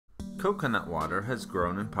Coconut water has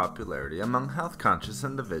grown in popularity among health-conscious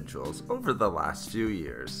individuals over the last few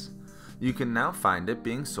years. You can now find it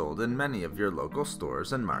being sold in many of your local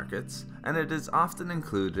stores and markets, and it is often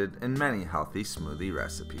included in many healthy smoothie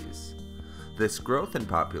recipes. This growth in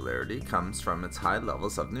popularity comes from its high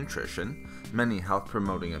levels of nutrition, many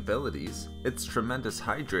health-promoting abilities, its tremendous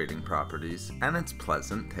hydrating properties, and its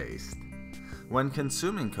pleasant taste. When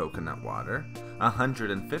consuming coconut water,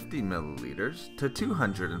 150 milliliters to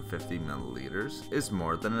 250 milliliters is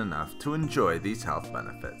more than enough to enjoy these health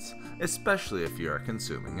benefits, especially if you are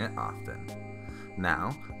consuming it often.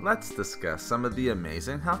 Now, let's discuss some of the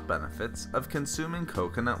amazing health benefits of consuming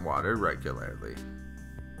coconut water regularly.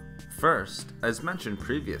 First, as mentioned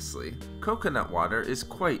previously, coconut water is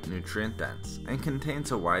quite nutrient dense and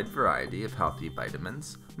contains a wide variety of healthy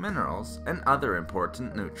vitamins, minerals, and other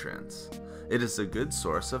important nutrients. It is a good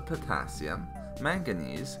source of potassium,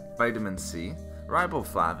 manganese, vitamin C,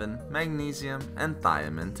 riboflavin, magnesium, and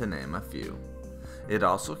thiamin, to name a few. It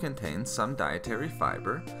also contains some dietary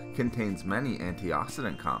fiber, contains many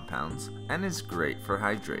antioxidant compounds, and is great for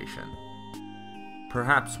hydration.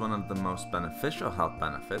 Perhaps one of the most beneficial health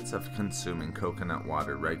benefits of consuming coconut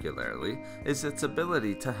water regularly is its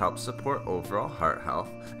ability to help support overall heart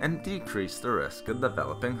health and decrease the risk of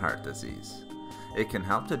developing heart disease. It can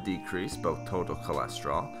help to decrease both total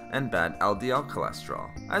cholesterol and bad LDL cholesterol,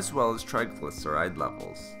 as well as triglyceride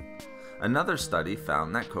levels. Another study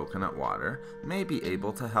found that coconut water may be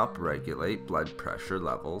able to help regulate blood pressure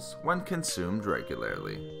levels when consumed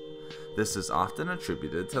regularly. This is often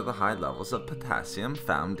attributed to the high levels of potassium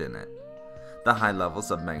found in it. The high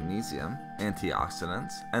levels of magnesium,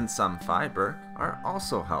 antioxidants, and some fiber are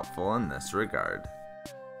also helpful in this regard.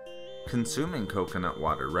 Consuming coconut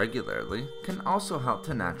water regularly can also help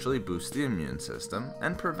to naturally boost the immune system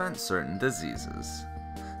and prevent certain diseases.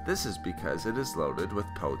 This is because it is loaded with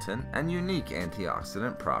potent and unique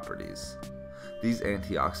antioxidant properties. These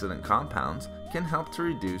antioxidant compounds can help to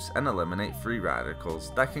reduce and eliminate free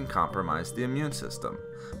radicals that can compromise the immune system,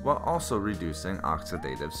 while also reducing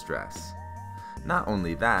oxidative stress. Not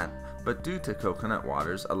only that, but due to coconut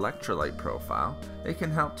water's electrolyte profile, it can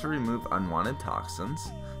help to remove unwanted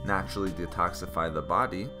toxins, naturally detoxify the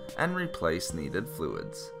body, and replace needed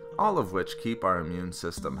fluids, all of which keep our immune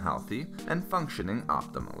system healthy and functioning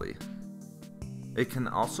optimally. It can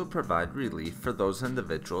also provide relief for those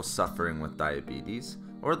individuals suffering with diabetes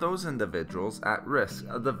or those individuals at risk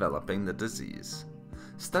of developing the disease.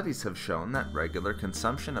 Studies have shown that regular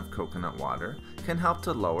consumption of coconut water can help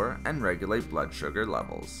to lower and regulate blood sugar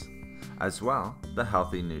levels. As well, the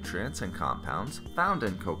healthy nutrients and compounds found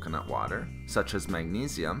in coconut water, such as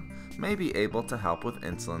magnesium, may be able to help with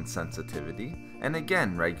insulin sensitivity and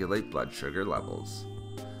again regulate blood sugar levels.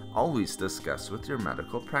 Always discuss with your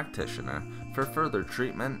medical practitioner for further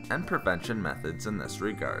treatment and prevention methods in this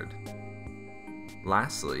regard.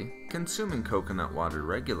 Lastly, consuming coconut water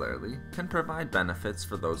regularly can provide benefits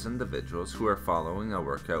for those individuals who are following a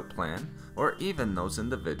workout plan, or even those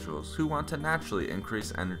individuals who want to naturally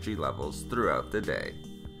increase energy levels throughout the day.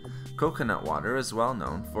 Coconut water is well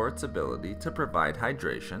known for its ability to provide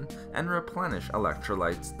hydration and replenish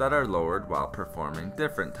electrolytes that are lowered while performing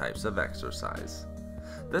different types of exercise.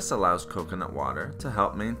 This allows coconut water to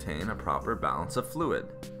help maintain a proper balance of fluid.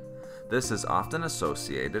 This is often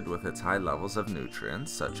associated with its high levels of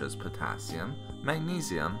nutrients such as potassium,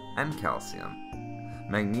 magnesium, and calcium.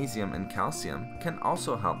 Magnesium and calcium can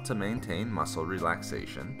also help to maintain muscle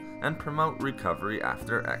relaxation and promote recovery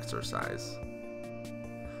after exercise.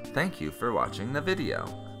 Thank you for watching the video.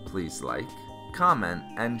 Please like, comment,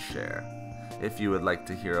 and share. If you would like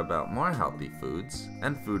to hear about more healthy foods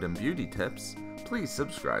and food and beauty tips, please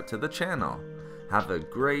subscribe to the channel. Have a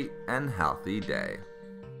great and healthy day.